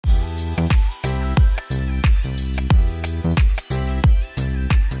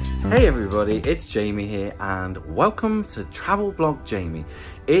Hey everybody, it's Jamie here and welcome to Travel Blog Jamie.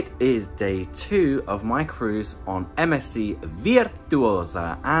 It is day 2 of my cruise on MSC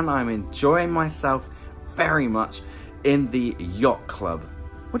Virtuosa and I'm enjoying myself very much in the Yacht Club.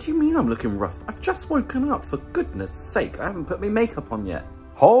 What do you mean I'm looking rough? I've just woken up, for goodness sake. I haven't put my makeup on yet.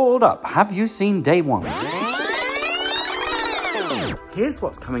 Hold up, have you seen day 1? Here's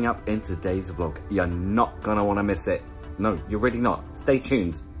what's coming up in today's vlog. You're not gonna wanna miss it. No, you're really not. Stay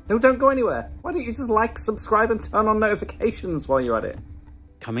tuned. No, don't go anywhere. Why don't you just like, subscribe and turn on notifications while you're at it?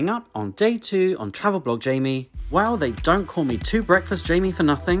 Coming up on day 2 on Travel Blog Jamie. Well, they don't call me 2 Breakfast Jamie for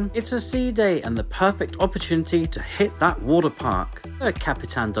nothing. It's a sea day and the perfect opportunity to hit that water park. The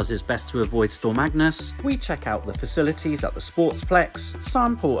Capitan does his best to avoid Storm Agnes. We check out the facilities at the Sportsplex,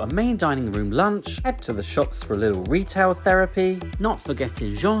 sample a main dining room lunch, head to the shops for a little retail therapy, not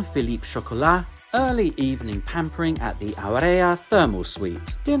forgetting Jean-Philippe Chocolat, early evening pampering at the Aurea Thermal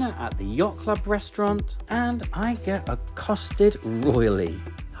Suite, dinner at the Yacht Club restaurant, and I get accosted royally.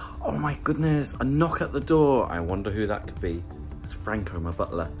 Oh my goodness, a knock at the door. I wonder who that could be. It's Franco, my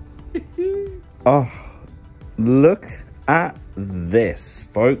butler. Oh, look at this,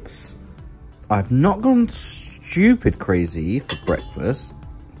 folks. I've not gone stupid crazy for breakfast,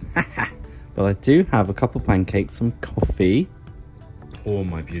 but I do have a couple pancakes, some coffee. Pour,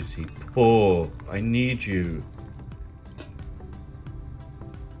 my beauty, pour. I need you.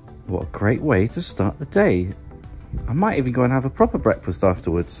 What a great way to start the day. I might even go and have a proper breakfast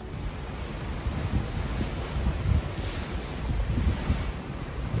afterwards.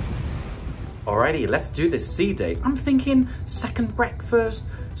 Alrighty, let's do this sea day. I'm thinking second breakfast,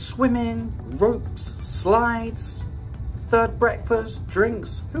 swimming, ropes, slides, third breakfast,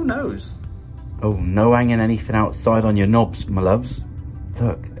 drinks, who knows? Oh, no hanging anything outside on your knobs, my loves.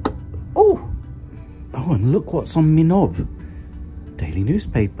 Look. Oh, and look what's on me knob. Daily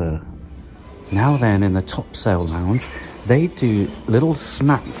newspaper. Now then, in the top sail lounge, they do little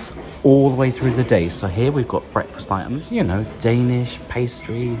snacks all the way through the day. So here we've got breakfast items, you know, Danish,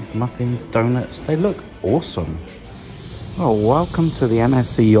 pastry, muffins, donuts. They look awesome. Oh, welcome to the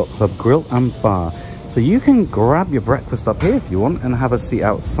MSC Yacht Club Grill and Bar. So you can grab your breakfast up here if you want and have a seat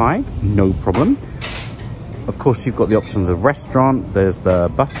outside, no problem. Of course, you've got the option of the restaurant, there's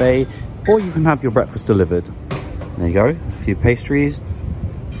the buffet, or you can have your breakfast delivered. There you go, a few pastries.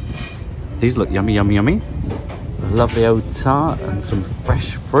 These look yummy, yummy, yummy. A lovely old tart and some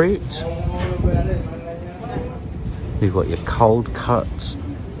fresh fruit. You've got your cold cuts,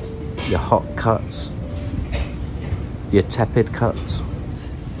 your hot cuts, your tepid cuts.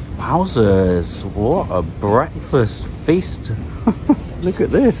 Wowzers, what a breakfast feast. Look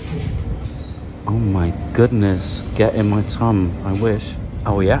at this. Oh my goodness, get in my tum, I wish.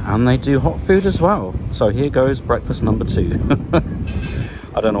 Oh yeah, and they do hot food as well. So here goes breakfast number 2.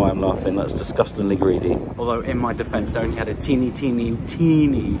 I don't know why I'm laughing, that's disgustingly greedy. Although in my defense, I only had a teeny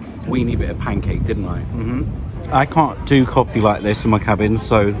weeny bit of pancake, didn't I? I can't do coffee like this in my cabin,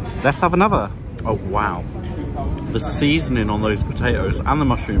 so let's have another. Oh wow, the seasoning on those potatoes and the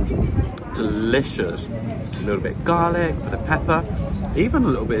mushrooms, delicious. A little bit of garlic, a bit of pepper, even a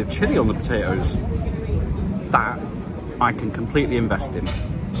little bit of chili on the potatoes. That I can completely invest in.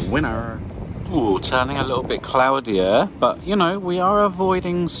 Winner. Ooh, turning a little bit cloudier, but you know, we are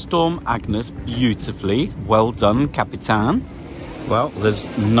avoiding Storm Agnes beautifully. Well done, Capitan. Well, there's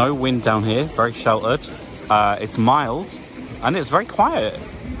no wind down here, very sheltered. It's mild and it's very quiet.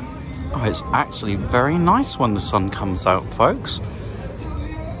 Oh, it's actually very nice when the sun comes out, folks.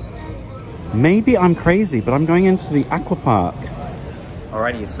 Maybe I'm crazy, but I'm going into the aqua park.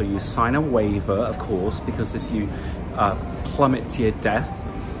 Alrighty, so you sign a waiver, of course, because if you plummet to your death,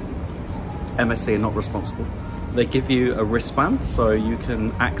 MSC are not responsible. They give you a wristband, so you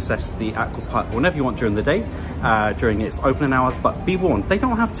can access the aqua park whenever you want during the day, during its opening hours, but be warned, they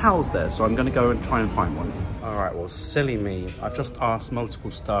don't have towels there, so I'm gonna go and try and find one. Alright, well, silly me. I've just asked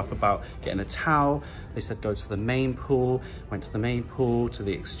multiple staff about getting a towel. They said go to the main pool, went to the main pool, to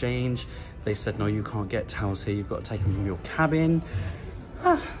the exchange. They said, no, you can't get towels here, you've got to take them from your cabin.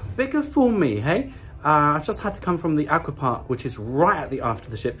 Bigger for me, hey? I've just had to come from the aqua park, which is right at the aft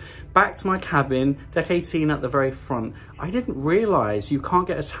of the ship, back to my cabin, deck 18 at the very front. I didn't realise you can't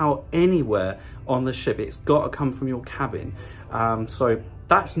get a towel anywhere on the ship. It's got to come from your cabin. So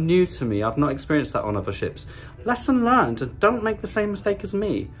that's new to me. I've not experienced that on other ships. Lesson learned, and don't make the same mistake as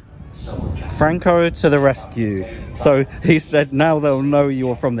me. Franco to the rescue. So he said now they'll know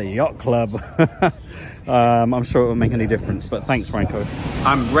you're from the Yacht Club. I'm sure it won't make any difference, but thanks, Franco.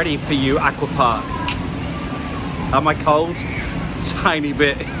 I'm ready for you, aqua park. Am I cold? Tiny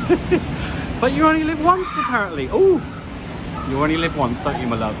bit. But you only live once, apparently. Oh, you only live once, don't you,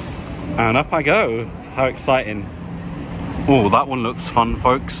 my loves? And up I go. How exciting. Oh, that one looks fun,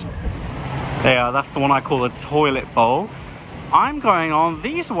 folks. Yeah, that's the one I call a toilet bowl. I'm going on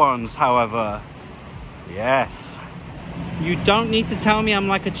these ones, however. Yes. You don't need to tell me I'm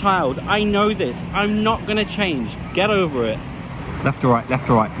like a child. I know this. I'm not gonna change. Get over it. Left or right, left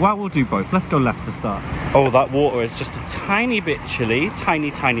or right. Well, we'll do both. Let's go left to start. Oh, that water is just a tiny bit chilly. Tiny,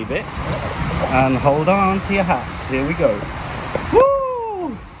 tiny bit. And hold on to your hats. Here we go.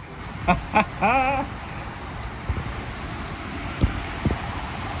 Woo! Ha ha ha!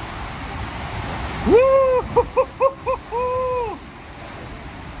 Woo!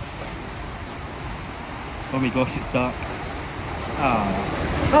 Oh my gosh, it's dark.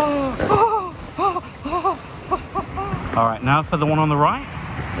 All right, now for the one on the right.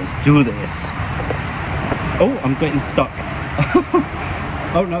 Let's do this. Oh, I'm getting stuck.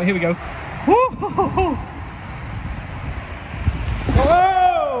 Oh no, here we go. Whoa!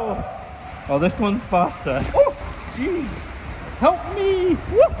 Oh, this one's faster. Oh, jeez. Help me.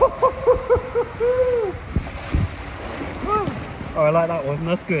 Oh, I like that one.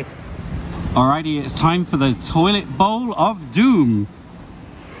 That's good. Alrighty, it's time for the toilet bowl of doom.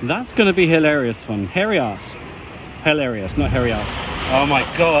 That's going to be hilarious fun. Hairy ass. Hilarious, not hairy ass. Oh my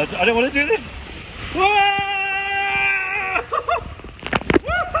god, I don't want to do this.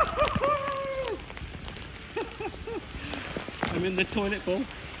 I'm in the toilet bowl.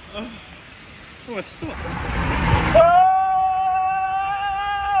 Oh, I stopped.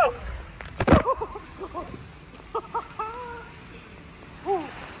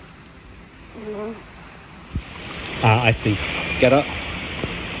 I see. Get up.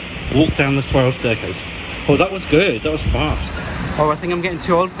 Walk down the spiral staircase. Oh, that was good. That was fast. Oh, I think I'm getting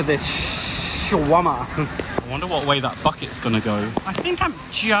too old for this shawarma. I wonder what way that bucket's gonna go. I think I'm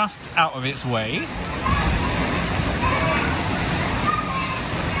just out of its way.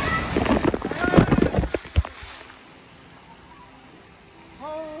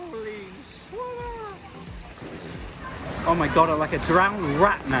 Holy swallow! Oh my god, I'm like a drowned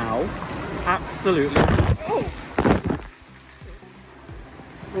rat now. Absolutely. Oh!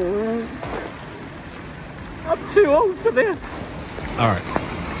 I'm too old for this. All right,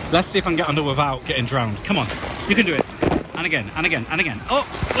 let's see if I can get under without getting drowned. Come on, you can do it. And again, and again, and again. Oh!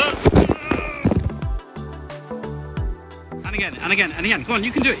 And again, and again, and again. Come on,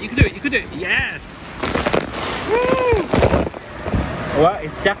 you can do it, you can do it, you can do it. Yes! Woo! Well,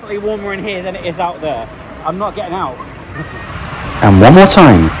 it's definitely warmer in here than it is out there. I'm not getting out. And one more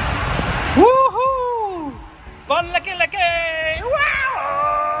time. Woohoo! Fun licky licky! Wow!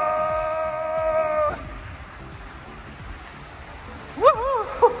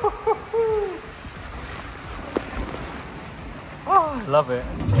 Oh, I love it.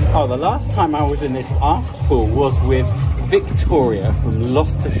 Oh, the last time I was in this after pool was with Victoria from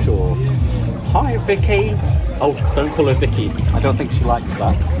Gloucestershire. Hi, Vicky. Oh, don't call her Vicky. I don't think she likes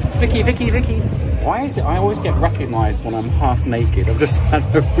that. Vicky, Vicky, Vicky. Why is it I always get recognised when I'm half naked? I've just had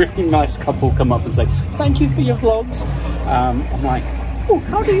a really nice couple come up and say, thank you for your vlogs. I'm like, oh,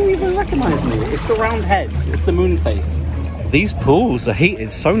 how do you even recognise me? It's the round head. It's the moon face. These pools are heated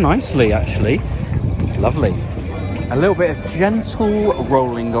so nicely, actually. Lovely. A little bit of gentle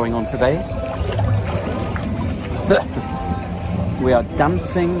rolling going on today. We are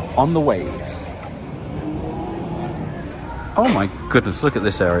dancing on the waves. Oh my goodness, look at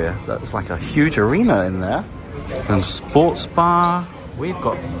this area. That's like a huge arena in there. And sports bar. We've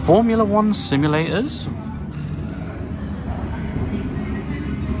got Formula One simulators.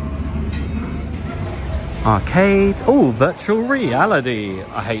 Arcade. Oh, virtual reality.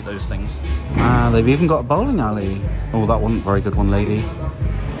 I hate those things. They've even got a bowling alley. Oh, that wasn't a very good one, lady.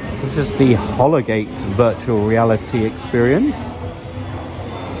 This is the Hola virtual reality experience.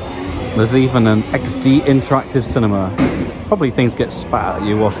 There's even an XD interactive cinema. Probably things get spat at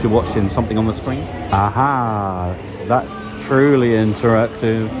you whilst you're watching something on the screen. Aha, that's truly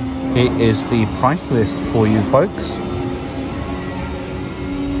interactive. It is the price list for you folks.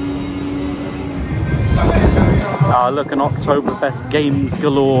 Look, an Oktoberfest Games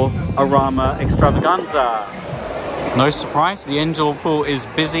Galore Arama Extravaganza. No surprise, the indoor pool is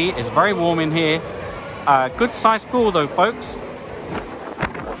busy. It's very warm in here. Good sized pool though, folks.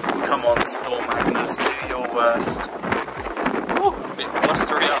 Come on, Storm Agnes, do your worst. Ooh, a bit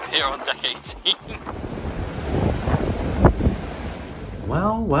blustery up here on deck 18.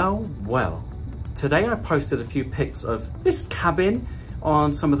 Well. Today I posted a few pics of this cabin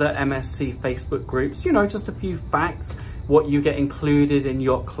on some of the MSC Facebook groups. You know, just a few facts, what you get included in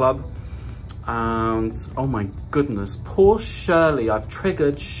Yacht Club. And oh my goodness, poor Shirley, I've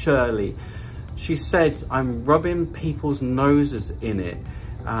triggered Shirley. She said I'm rubbing people's noses in it.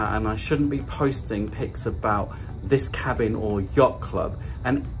 and I shouldn't be posting pics about this cabin or Yacht Club.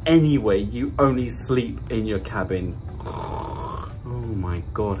 And anyway, you only sleep in your cabin. Oh my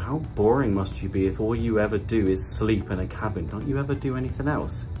God, how boring must you be if all you ever do is sleep in a cabin? Don't you ever do anything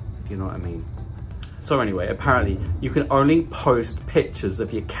else, if you know what I mean? So anyway, apparently you can only post pictures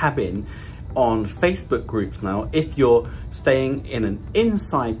of your cabin on Facebook groups now if you're staying in an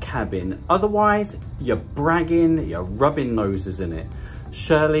inside cabin. Otherwise, you're bragging, you're rubbing noses in it.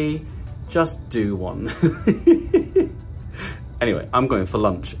 Shirley, just do one. Anyway, I'm going for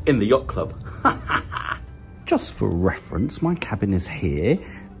lunch in the Yacht Club. Just for reference, my cabin is here.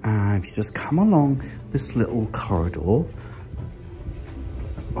 If you just come along this little corridor,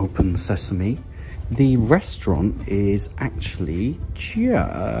 open sesame, the restaurant is actually just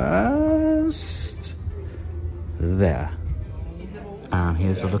there. And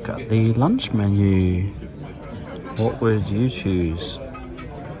here's a look at the lunch menu. What would you choose?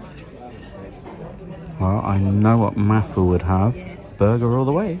 Well, I know what Matthew would have. Burger all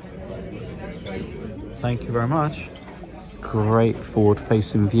the way. Thank you very much. Great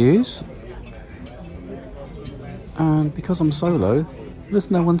forward-facing views. And because I'm solo, there's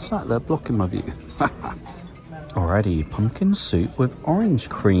no one sat there blocking my view. Alrighty, pumpkin soup with orange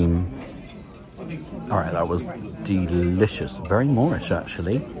cream. Alright, that was delicious. Very Moorish,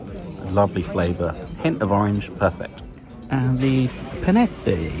 actually. Lovely flavour. Hint of orange, perfect. And the panette.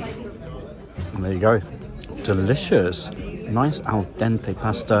 And there you go. Delicious. Nice al dente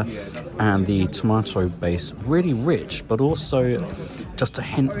pasta. And the tomato base, really rich, but also just a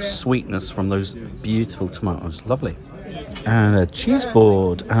hint of sweetness from those beautiful tomatoes. Lovely. And a cheese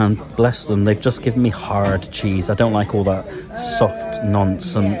board, and bless them, they've just given me hard cheese. I don't like all that soft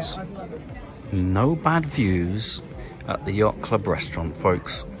nonsense. No bad views at the Yacht Club restaurant,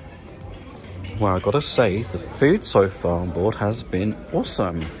 folks. Well, I gotta say, the food so far on board has been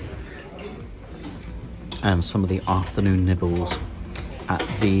awesome. And some of the afternoon nibbles at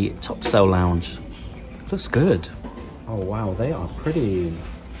the Top Sail Lounge. Looks good. Oh wow, they are pretty.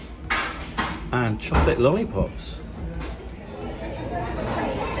 And chocolate lollipops.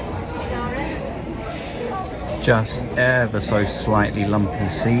 Just ever so slightly lumpy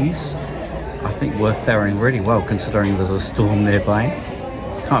seas. I think we're faring really well considering there's a storm nearby.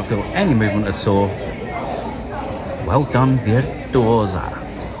 Can't feel any movement at all. Well done, Virtuosa.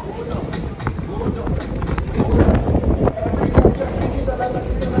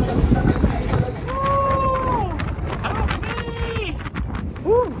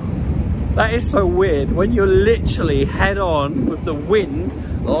 That is so weird when you're literally head on with the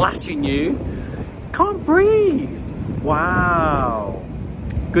wind lashing you. Can't breathe. Wow.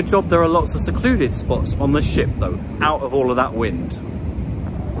 Good job there are lots of secluded spots on the ship though, out of all of that wind.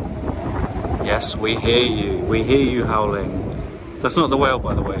 Yes, we hear you. We hear you howling. That's not the whale,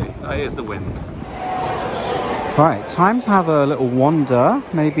 by the way. That is the wind. Right, time to have a little wander.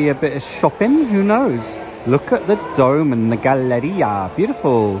 Maybe a bit of shopping. Who knows? Look at the dome and the Galleria.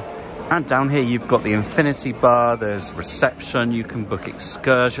 Beautiful. And down here you've got the infinity bar, there's reception, you can book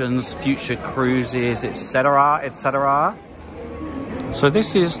excursions, future cruises, etc, etc. So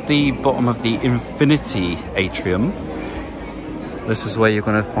this is the bottom of the infinity atrium. This is where you're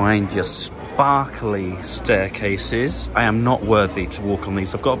going to find your sparkly staircases. I am not worthy to walk on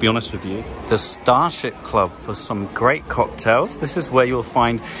these, I've got to be honest with you. The Starship Club for some great cocktails. This is where you'll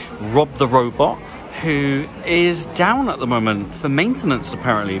find Rob the Robot, who is down at the moment for maintenance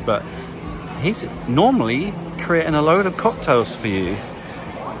apparently, but he's normally creating a load of cocktails for you,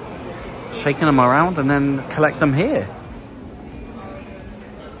 shaking them around and then collect them here.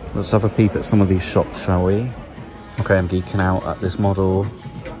 Let's have a peep at some of these shops, shall we? Okay, I'm geeking out at this model.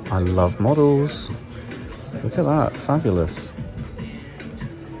 I love models. Look at that, fabulous.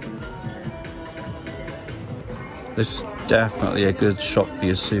 This is definitely a good shop for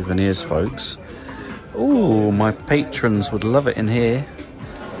your souvenirs, folks. Oh, my patrons would love it in here.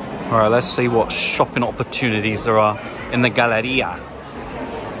 All right, let's see what shopping opportunities there are in the Galleria.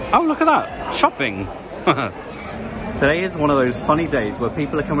 Oh, look at that, shopping. Today is one of those funny days where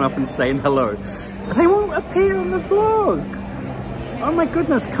people are coming up and saying hello. They won't appear on the vlog. Oh my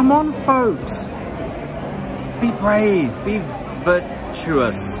goodness, come on, folks. Be brave, be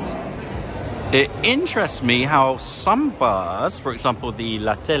virtuous. It interests me how some bars, for example, the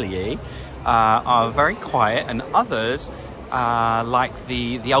L'Atelier, are very quiet, and others like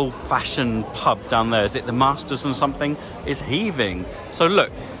the old-fashioned pub down there, is it the Masters and something, is heaving. So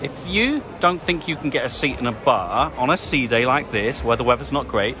look, if you don't think you can get a seat in a bar on a sea day like this where the weather's not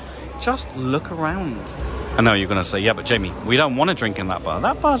great, just look around. I know you're going to say, yeah, but Jamie, we don't want to drink in that bar.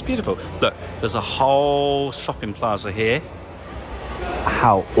 That bar's beautiful. Look, there's a whole shopping plaza here.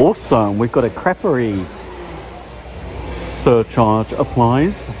 How awesome. We've got a creperie surcharge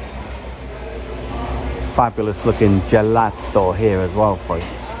applies. Fabulous looking gelato here as well, folks.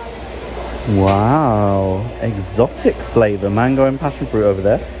 Wow, exotic flavor, mango and passion fruit over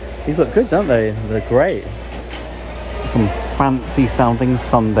there. These look good, don't they? They're great. Some fancy sounding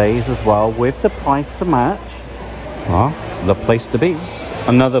sundaes as well with the price to match. Well, the place to be.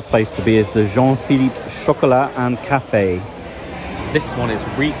 Another place to be is the Jean-Philippe Chocolat and Cafe. This one is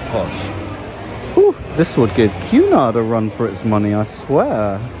reek posh. Ooh, this would give Cunard a run for its money, I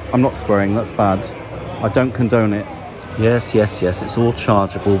swear. I'm not swearing, that's bad. I don't condone it. Yes, yes, yes, it's all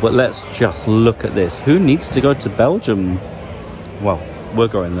chargeable, but let's just look at this. Who needs to go to Belgium? Well, we're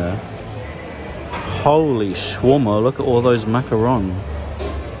going there. Holy shawarma, look at all those macarons.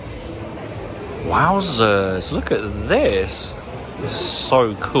 Wowzers, look at this. This is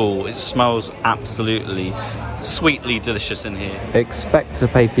so cool. It smells absolutely sweetly delicious in here. Expect to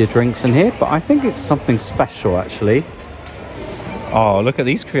pay for your drinks in here, but I think it's something special actually. Oh, look at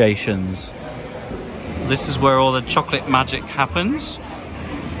these creations. This is where all the chocolate magic happens.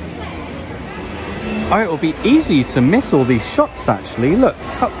 Oh, it'll be easy to miss all these shots actually. Look,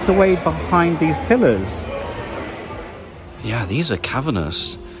 tucked away behind these pillars. Yeah, these are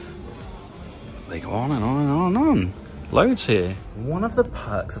cavernous. They go on and on and on and on. Loads here. One of the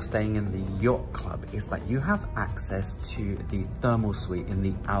perks of staying in the Yacht Club is that you have access to the thermal suite in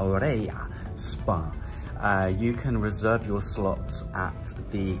the Aurea Spa. You can reserve your slots at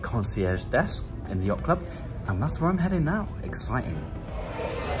the concierge desk in the Yacht Club, and that's where I'm heading now. Exciting.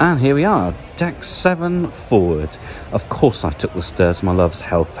 And here we are, deck 7 forward. Of course I took the stairs, my loves.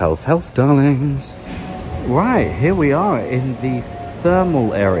 Health, health, health, darlings. Right, here we are in the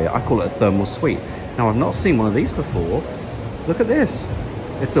thermal area. I call it a thermal suite. Now, I've not seen one of these before. Look at this.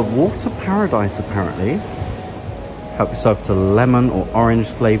 It's a water paradise, apparently. Help yourself to lemon or orange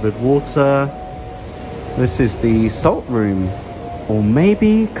flavored water. This is the salt room, or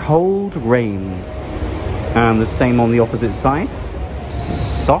maybe cold rain. And the same on the opposite side.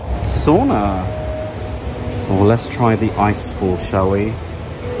 Soft sauna. Well, let's try the ice fall, shall we?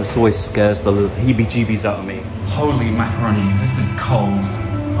 This always scares the little heebie-jeebies out of me. Holy macaroni, this is cold.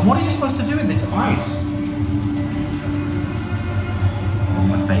 And what are you supposed to do in this ice? On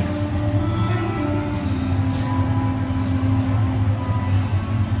my face.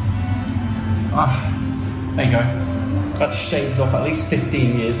 Ah, there you go. That shaved off at least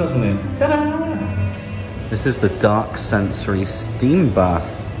 15 years, doesn't it? Ta-da! This is the dark sensory steam bath.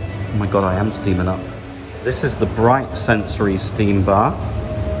 Oh my god, I am steaming up. This is the bright sensory steam bath.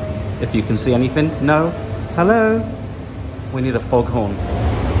 If you can see anything, no? Hello? We need a foghorn.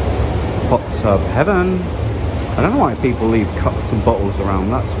 Hot tub heaven. I don't know why people leave cups and bottles around.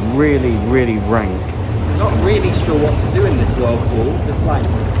 That's really, really rank. I'm not really sure what to do in this whirlpool. There's like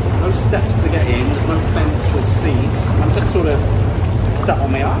no steps to get in, there's no bench or seats. I'm just sort of sat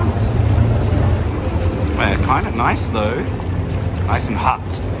on my ass. Well, kind of nice though. Nice and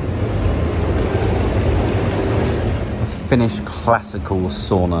hot. A Finnish classical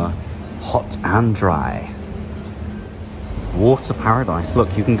sauna. Hot and dry. Water paradise. Look,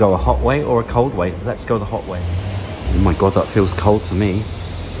 you can go a hot way or a cold way. Let's go the hot way. Oh my god, that feels cold to me.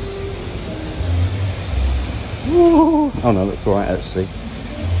 Ooh. Oh no, that's alright actually.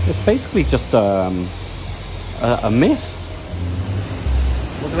 It's basically just a mist.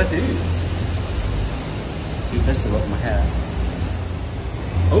 What do I do? Keep this above my hair.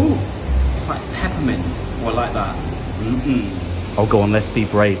 Oh, it's like peppermint. Oh, I like that. Oh, go on, let's be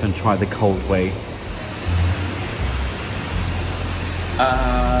brave and try the cold way.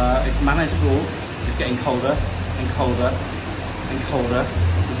 It's manageable. It's getting colder and colder and colder.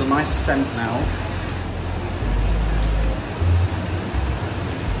 There's a nice scent now.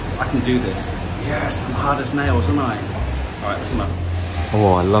 I can do this. Yes, I'm hard as nails, aren't I? Alright, that's enough.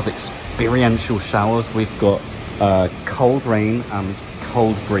 Oh, I love experiential showers. We've got cold rain and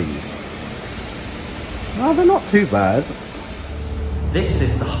cold breeze. Oh, they're not too bad. This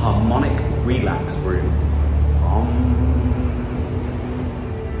is the harmonic relax room.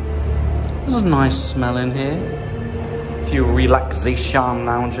 There's a nice smell in here. A few relaxation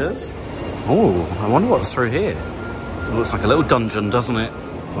lounges. Oh, I wonder what's through here. It looks like a little dungeon, doesn't it?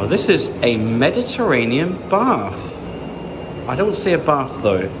 Well, this is a Mediterranean bath. I don't see a bath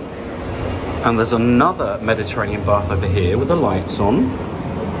though. And there's another Mediterranean bath over here with the lights on.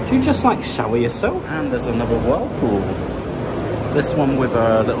 Do you just like shower yourself? And there's another whirlpool. This one with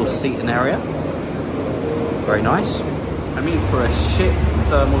a little seating area. Very nice. I mean, for a ship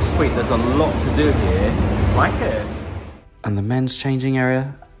thermal suite, there's a lot to do here. I like it. And the men's changing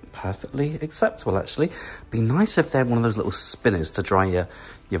area, perfectly acceptable, actually. Be nice if they had one of those little spinners to dry your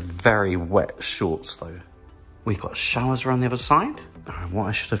very wet shorts, though. We've got showers around the other side. What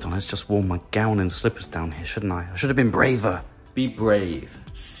I should have done is just worn my gown and slippers down here, shouldn't I? I should have been braver. Be brave.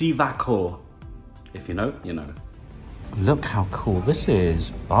 Si va-co. If you know, you know. Look how cool this is.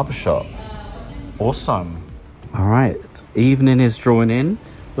 Barbershop. Awesome. All right, evening is drawing in.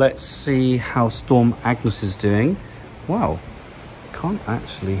 Let's see how Storm Agnes is doing. Wow, can't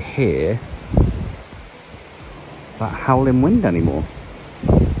actually hear that howling wind anymore.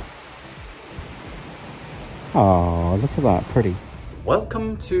 Oh, look at that, pretty.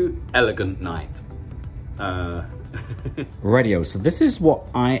 Welcome to Elegant Night. Radio, so this is what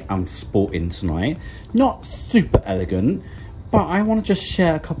I am sporting tonight. Not super elegant, but I want to just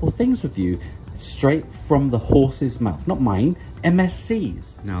share a couple of things with you straight from the horse's mouth, not mine,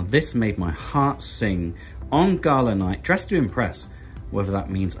 MSC's. Now this made my heart sing. On gala night, dressed to impress, whether that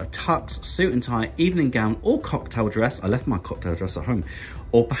means a tux, suit and tie, evening gown or cocktail dress. I left my cocktail dress at home.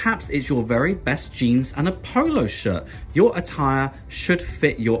 Or perhaps it's your very best jeans and a polo shirt. Your attire should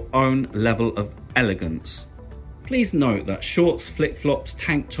fit your own level of elegance. Please note that shorts, flip-flops,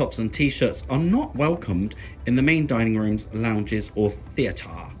 tank tops and t-shirts are not welcomed in the main dining rooms, lounges or theatre.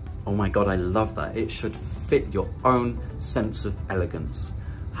 Oh my God, I love that. It should fit your own sense of elegance.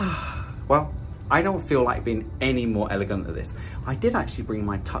 Well, I don't feel like being any more elegant than this. I did actually bring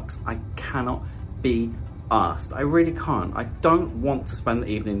my tux. I cannot be asked. I really can't. I don't want to spend the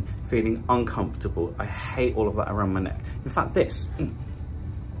evening feeling uncomfortable. I hate all of that around my neck. In fact, this,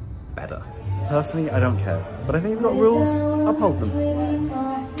 better. Personally, I don't care. But I think we've got rules, uphold them.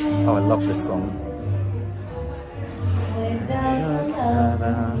 Oh, I love this song.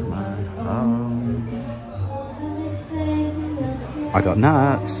 I got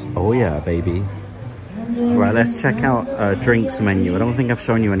nuts. Oh yeah, baby. Right, let's check out drinks menu. I don't think I've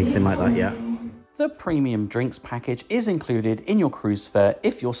shown you anything like that yet. The premium drinks package is included in your cruise fare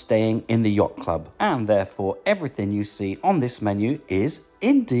if you're staying in the Yacht Club, and therefore everything you see on this menu is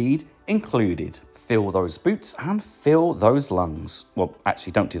indeed included. Fill those boots and fill those lungs. Well,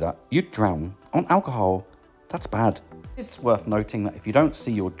 actually don't do that. You'd drown on alcohol. That's bad. It's worth noting that if you don't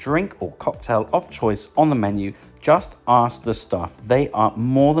see your drink or cocktail of choice on the menu, just ask the staff. They are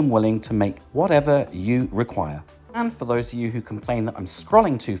more than willing to make whatever you require. And for those of you who complain that I'm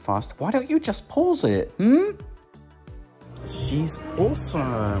scrolling too fast, why don't you just pause it, She's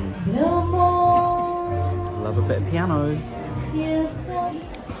awesome. No more. Love a bit of piano.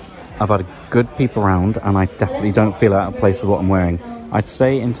 I've had a good peep around and I definitely don't feel out of place with what I'm wearing. I'd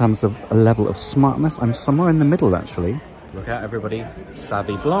say in terms of a level of smartness, I'm somewhere in the middle actually. Look out everybody,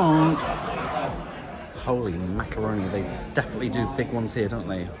 Savvy Blanc. Holy macaroni, they definitely do big ones here, don't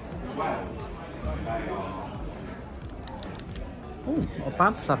they? Oh, not a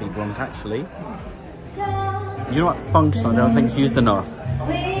bad Savvy Blanc actually. You know what function I don't think's used enough?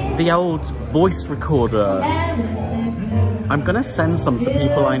 The old voice recorder. I'm gonna send some to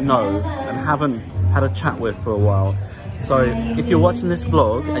people I know and haven't had a chat with for a while. So if you're watching this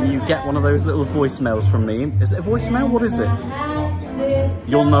vlog and you get one of those little voicemails from me, is it a voicemail? What is it?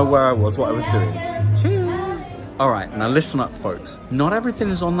 You'll know where I was, what I was doing. Cheers! Alright, now listen up folks. Not everything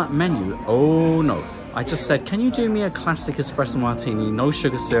is on that menu. Oh no. I just said, can you do me a classic espresso martini, no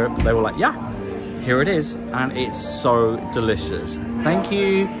sugar syrup? They were like, yeah, here it is. And it's so delicious. Thank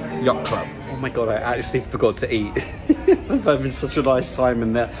you, Yacht Club. Oh my God, I actually forgot to eat. I'm having such a nice time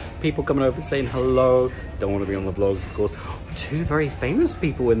in there. People coming over saying hello. Don't want to be on the vlogs, of course. Two very famous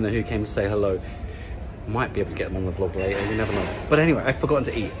people in there who came to say hello. Might be able to get them on the vlog later, you never know. But anyway, I've forgotten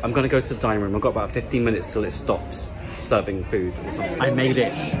to eat. I'm gonna go to the dining room. I've got about 15 minutes till it stops serving food or something. I made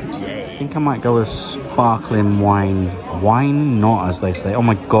it. Yay. I think I might go with sparkling wine. Wine not, as they say. Oh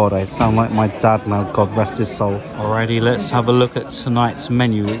my God, I sound like my dad now, God rest his soul. Alrighty, let's have a look at tonight's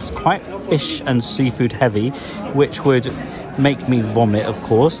menu. It's quite fish and seafood heavy, which would make me vomit, of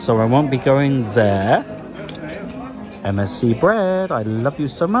course, so I won't be going there. MSC bread, I love you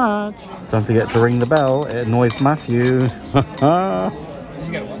so much. Don't forget to ring the bell, it annoys Matthew.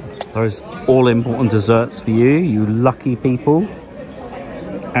 Those all important desserts for you, you lucky people.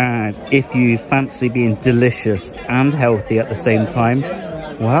 And if you fancy being delicious and healthy at the same time,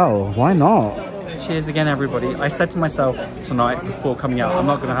 well, why not? Cheers again, everybody. I said to myself tonight before coming out, I'm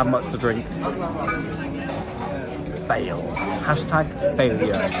not going to have much to drink. Fail. Hashtag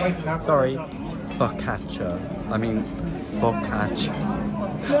failure. Sorry. Focaccia. I mean, focaccia.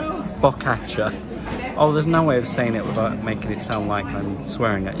 Focaccia. Oh, there's no way of saying it without making it sound like I'm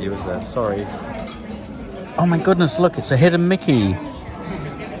swearing at you, is there? Sorry. Oh my goodness, look, it's a hidden Mickey.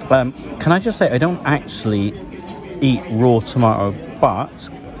 Can I just say, I don't actually eat raw tomato, but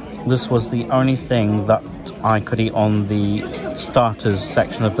this was the only thing that I could eat on the starters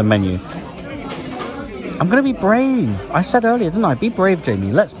section of the menu. I'm gonna be brave. I said earlier, didn't I? Be brave,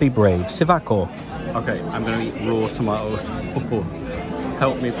 Jamie. Let's be brave. Sivako. Okay, I'm gonna eat raw tomato.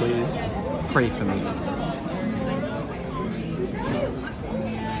 Help me, please. Pray for me.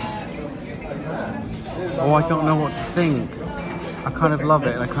 Oh, I don't know what to think. I kind of love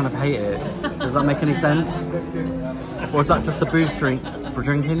it and I kind of hate it. Does that make any sense? Or is that just the booze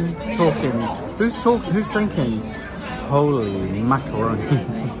drinking? Talking? Who's talking? Who's drinking? Holy macaroni.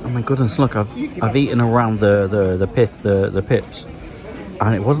 Oh my goodness, look, I've eaten around the pips.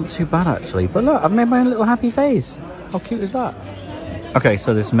 And it wasn't too bad actually. But look, I've made my own little happy face. How cute is that? Okay,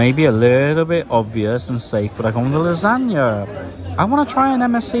 so this may be a little bit obvious and safe, but I want the lasagna. I want to try an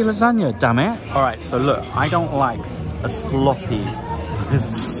MSC lasagna, damn it. All right, so look, I don't like a sloppy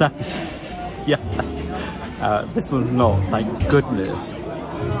lasagna. Yeah, this one's not, thank goodness.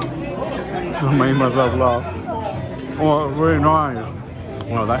 I made myself laugh. Oh, it's really nice.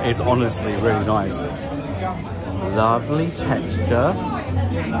 Well, that is honestly really nice. Lovely texture.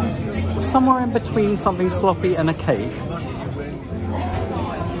 Somewhere in between something sloppy and a cake.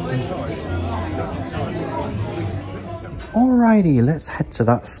 Alrighty, let's head to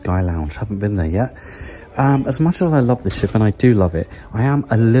that Sky Lounge. Haven't been there yet. As much as I love this ship, and I do love it, I am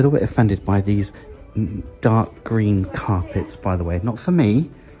a little bit offended by these dark green carpets, by the way. Not for me.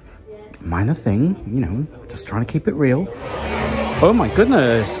 Minor thing, you know, just trying to keep it real. Oh my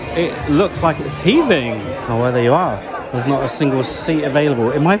goodness, it looks like it's heaving. Oh, well, there you are. There's not a single seat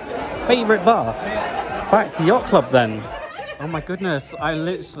available in my favourite bar. Back to Yacht Club then. Oh my goodness, I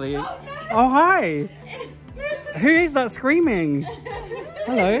literally... Oh, hi! Who is that screaming?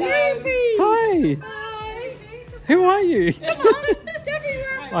 Hello. Hi. Hi. Who are you?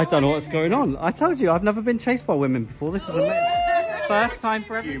 I don't know what's going on. I told you, I've never been chased by women before. This is amazing. First time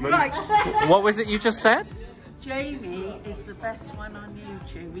for everyone. Right. What was it you just said? Jamie is the best one on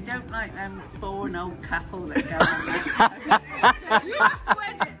YouTube. We don't like them boring old couple that go on. You have to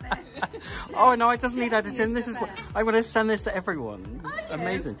edit this. Oh no, it doesn't need editing. This is what I want to send this to everyone.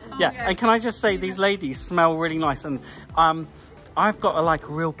 Amazing. Yeah, and can I just say these ladies smell really nice, and I've got a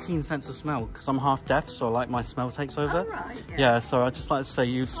real keen sense of smell because I'm half deaf, so my smell takes over. Yeah, so I just like to say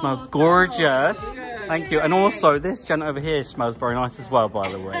you smell gorgeous. Thank you. And also this gent over here smells very nice as well, by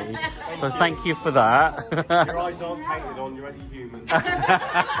the way. So thank you for that. Your eyes aren't painted on, you're only human.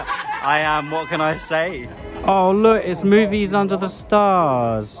 I am, what can I say? Oh look, it's Movies Under the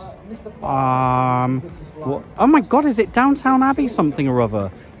Stars. What? Oh my god, is it Downtown Abbey something or other?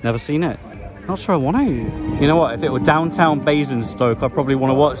 Never seen it. Not sure I want to. You know what, if it were Downtown Basingstoke, I probably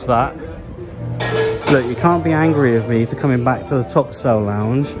want to watch that. Look, you can't be angry with me for coming back to the Top Cell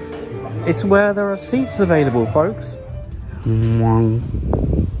Lounge. It's where there are seats available, folks. I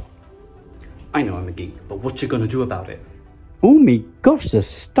know I'm a geek, but what you gonna do about it? Oh my gosh, there's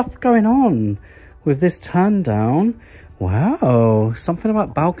stuff going on with this turn down. Wow, something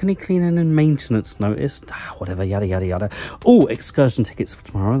about balcony cleaning and maintenance noticed. Whatever, yada, yada, yada. Oh, excursion tickets for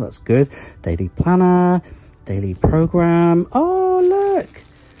tomorrow. That's good. Daily planner, daily program. Oh, look.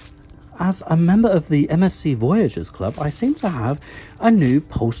 As a member of the MSC Voyagers Club, I seem to have a new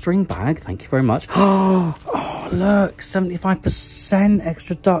polstering bag. Thank you very much. Oh, look, 75%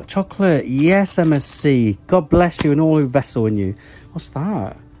 extra dark chocolate. Yes, MSC. God bless you and all who vessel in you. What's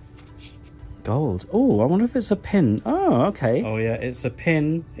that? Gold. Oh, I wonder if it's a pin. Oh, okay. Oh yeah, it's a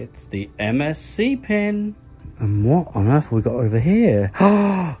pin. It's the MSC pin. And what on earth have we got over here?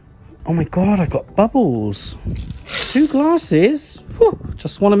 Oh my god, I've got bubbles. 2 glasses. Whew,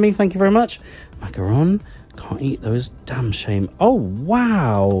 just one of me, thank you very much. Macaron. Can't eat those, damn shame. Oh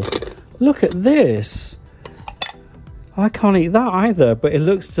wow, look at this. I can't eat that either, but it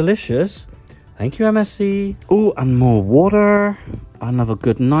looks delicious. Thank you, MSC. Oh, and more water. Another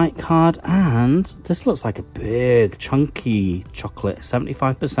good night card, and this looks like a big chunky chocolate,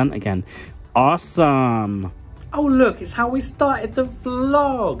 75% again. Awesome. Oh look, it's how we started the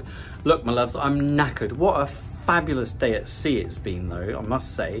vlog. Look my loves, I'm knackered. What a fabulous day at sea it's been though, I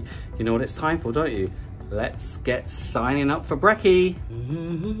must say. You know what it's time for, don't you? Let's get signing up for brekkie.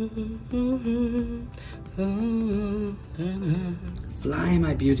 Fly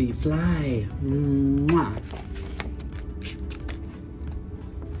my beauty, fly. Mwah.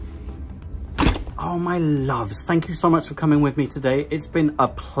 Oh my loves, thank you so much for coming with me today. It's been a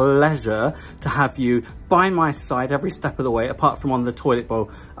pleasure to have you by my side every step of the way, apart from on the toilet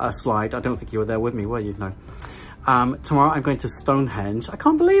bowl slide. I don't think you were there with me, were you? No. Tomorrow I'm going to Stonehenge. I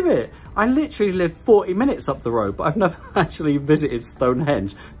can't believe it. I literally live 40 minutes up the road, but I've never actually visited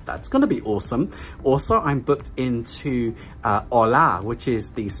Stonehenge. That's going to be awesome. Also, I'm booked into Hola, which is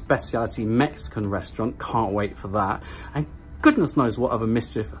the specialty Mexican restaurant. Can't wait for that. And goodness knows what other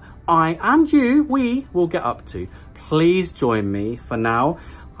mischief I and we will get up to. Please join me. For now,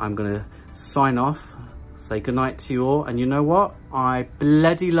 I'm going to sign off, say goodnight to you all. And you know what? I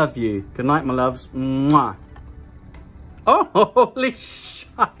bloody love you. Good night, my loves. Mwah. Oh, holy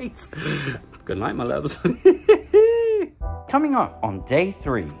shite. Good night, my loves. Coming up on day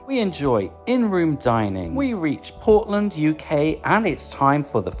 3, we enjoy in-room dining. We reach Portland, UK, and it's time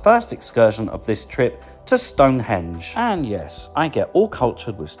for the first excursion of this trip to Stonehenge. And yes, I get all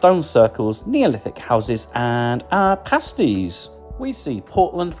cultured with stone circles, Neolithic houses, and pasties. We see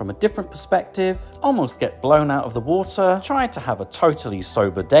Portland from a different perspective, almost get blown out of the water, try to have a totally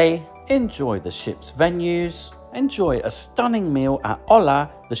sober day, enjoy the ship's venues, enjoy a stunning meal at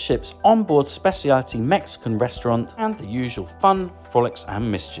Hola, the ship's onboard specialty Mexican restaurant, and the usual fun, frolics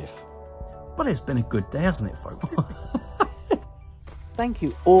and mischief. But it's been a good day, hasn't it, folks? Thank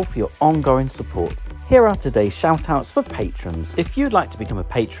you all for your ongoing support. Here are today's shout-outs for patrons. If you'd like to become a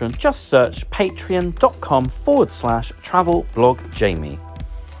patron, just search patreon.com/travelblogjamie.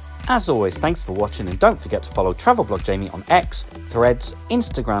 As always, thanks for watching, and don't forget to follow Travel Blog Jamie on X, Threads,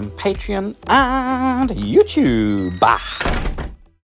 Instagram, Patreon, and YouTube. Bye.